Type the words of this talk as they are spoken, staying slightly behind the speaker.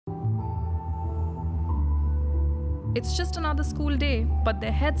It's just another school day, but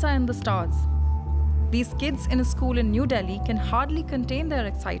their heads are in the stars. These kids in a school in New Delhi can hardly contain their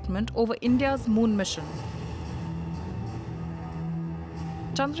excitement over India's moon mission.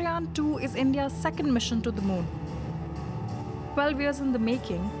 Chandrayaan-2 is India's second mission to the moon. 12 years in the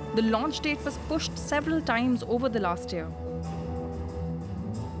making, the launch date was pushed several times over the last year.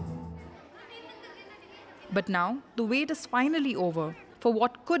 But now, the wait is finally over for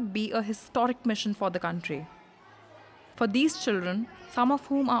what could be a historic mission for the country. For these children, some of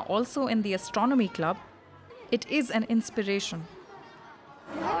whom are also in the astronomy club, it is an inspiration.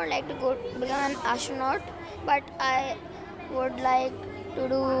 I would like to become an astronaut, but I would like to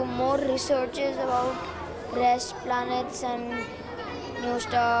do more researches about rest, planets and new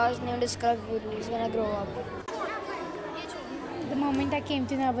stars, new discoveries when I grow up. The moment I came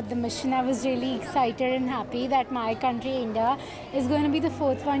to know about the mission, I was really excited and happy that my country, India, is going to be the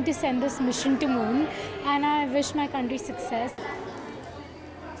fourth one to send this mission to moon, and I wish my country success.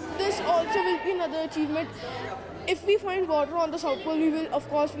 This also will be another achievement. If we find water on the South Pole, we will of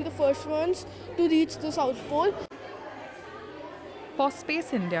course be the first ones to reach the South Pole. For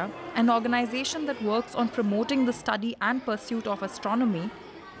Space India, an organization that works on promoting the study and pursuit of astronomy,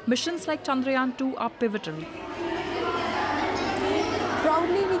 missions like Chandrayaan-2 are pivotal.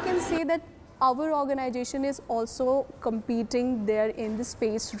 Proudly, we can say that our organization is also competing there in the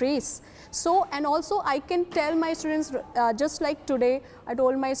space race. So, and also I can tell my students, just like today, I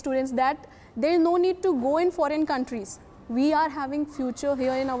told my students that there is no need to go in foreign countries. We are having future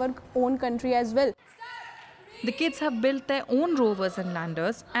here in our own country as well. The kids have built their own rovers and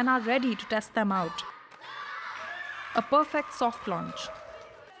landers and are ready to test them out. A perfect soft launch.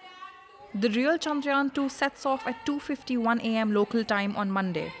 The real Chandrayaan-2 sets off at 2:51 a.m. local time on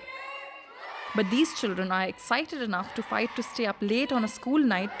Monday. But these children are excited enough to fight to stay up late on a school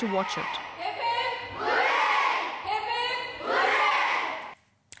night to watch it.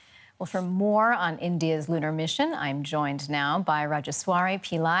 Well, for more on India's lunar mission, I'm joined now by Rajaswari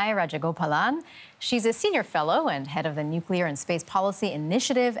Pillai Rajagopalan. She's a senior fellow and head of the Nuclear and Space Policy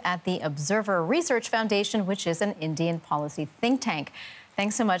Initiative at the Observer Research Foundation, which is an Indian policy think tank.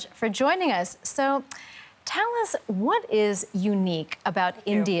 Thanks so much for joining us. So tell us, what is unique about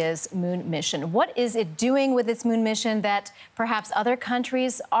India's moon mission? What is it doing with its moon mission that perhaps other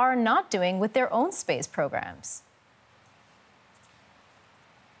countries are not doing with their own space programs?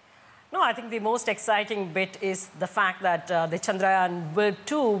 No, I think the most exciting bit is the fact that the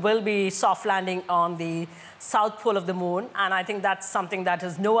Chandrayaan-2 will be soft landing on the south pole of the moon. And I think that's something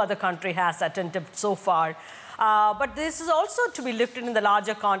that no other country has attempted so far. But this is also to be looked at in the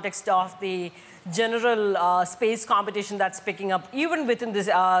larger context of the general space competition that's picking up even within this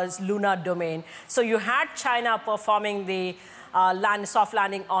lunar domain. So you had China performing the soft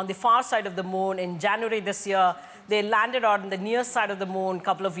landing on the far side of the moon in January this year. They landed on the near side of the moon a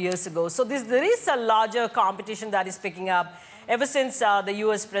couple of years ago. So there is a larger competition that is picking up. Ever since the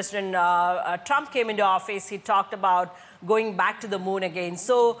US President Trump came into office, he talked about going back to the moon again.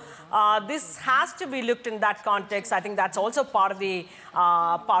 So this has to be looked in that context. I think that's also part of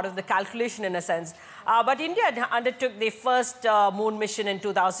the calculation in a sense. But India undertook the first moon mission in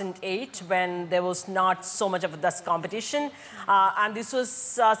 2008 when there was not so much of this competition. And this was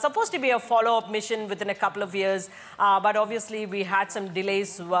supposed to be a follow-up mission within a couple of years. But obviously, we had some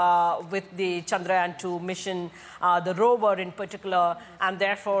delays with the Chandrayaan-2 mission, the rover in particular. And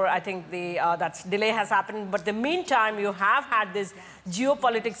therefore, I think that delay has happened. But in the meantime, you have had this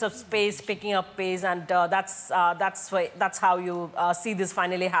geopolitics of space picking up pace. And that's how you see this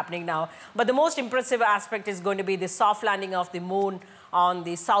finally happening now. But the most impressive aspect is going to be the soft landing of the moon on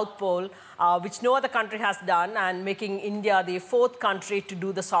the South Pole, which no other country has done, and making India the fourth country to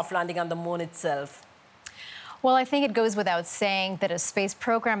do the soft landing on the moon itself. Well, I think it goes without saying that a space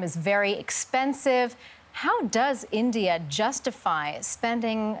program is very expensive. How does India justify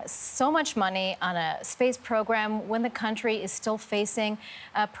spending so much money on a space program when the country is still facing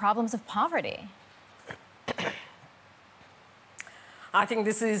problems of poverty? I think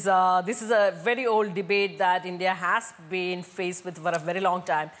this is a very old debate that India has been faced with for a very long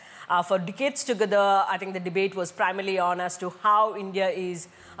time. For decades together, I think the debate was primarily on as to how India is,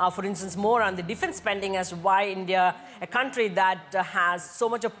 for instance, more on the defense spending, as why India, a country that has so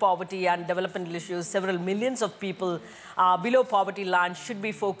much of poverty and developmental issues, several millions of people below poverty line, should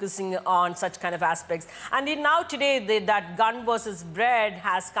be focusing on such kind of aspects. And now today, that gun versus bread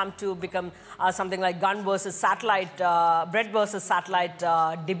has come to become something like gun versus satellite, bread versus satellite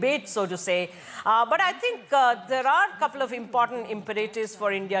debate, so to say. But I think there are a couple of important imperatives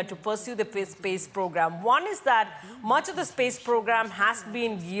for India to pursue the space program. One is that much of the space program has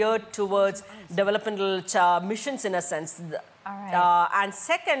been geared towards developmental missions in a sense. All right. And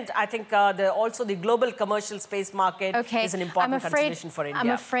second, I think also the global commercial space market is an important consideration for India. I'm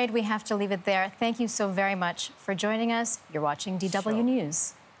afraid we have to leave it there. Thank you so very much for joining us. You're watching DW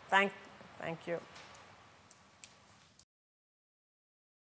News. Thank you.